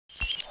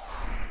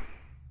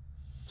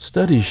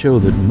Studies show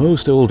that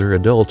most older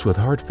adults with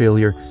heart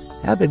failure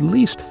have at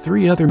least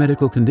 3 other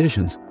medical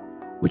conditions,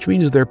 which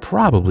means they're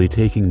probably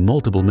taking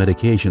multiple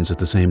medications at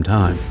the same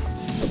time.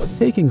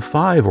 Taking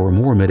 5 or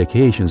more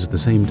medications at the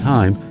same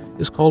time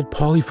is called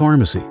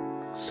polypharmacy.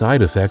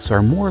 Side effects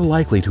are more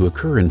likely to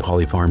occur in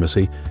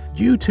polypharmacy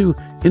due to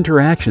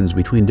interactions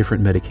between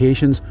different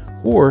medications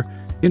or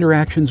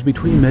interactions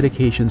between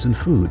medications and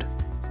food.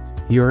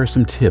 Here are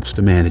some tips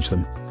to manage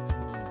them.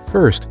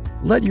 First,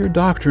 let your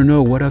doctor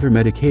know what other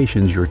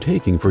medications you're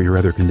taking for your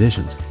other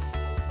conditions.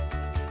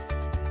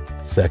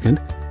 Second,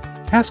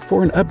 ask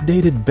for an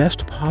updated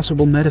best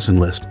possible medicine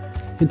list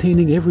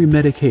containing every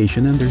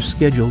medication and their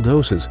scheduled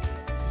doses.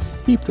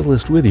 Keep the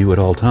list with you at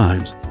all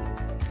times.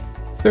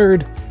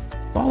 Third,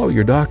 follow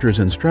your doctor's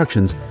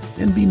instructions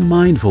and be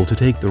mindful to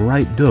take the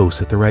right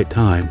dose at the right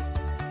time.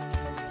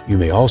 You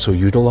may also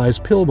utilize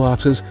pill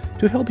boxes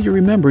to help you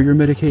remember your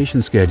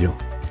medication schedule.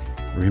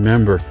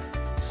 Remember,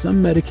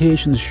 some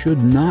medications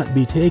should not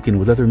be taken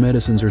with other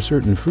medicines or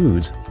certain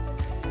foods.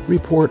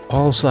 Report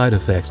all side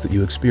effects that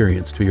you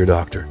experience to your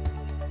doctor.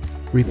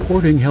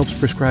 Reporting helps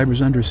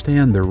prescribers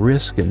understand the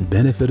risk and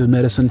benefit of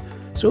medicine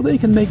so they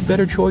can make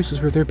better choices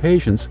for their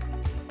patients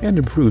and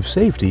improve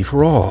safety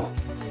for all.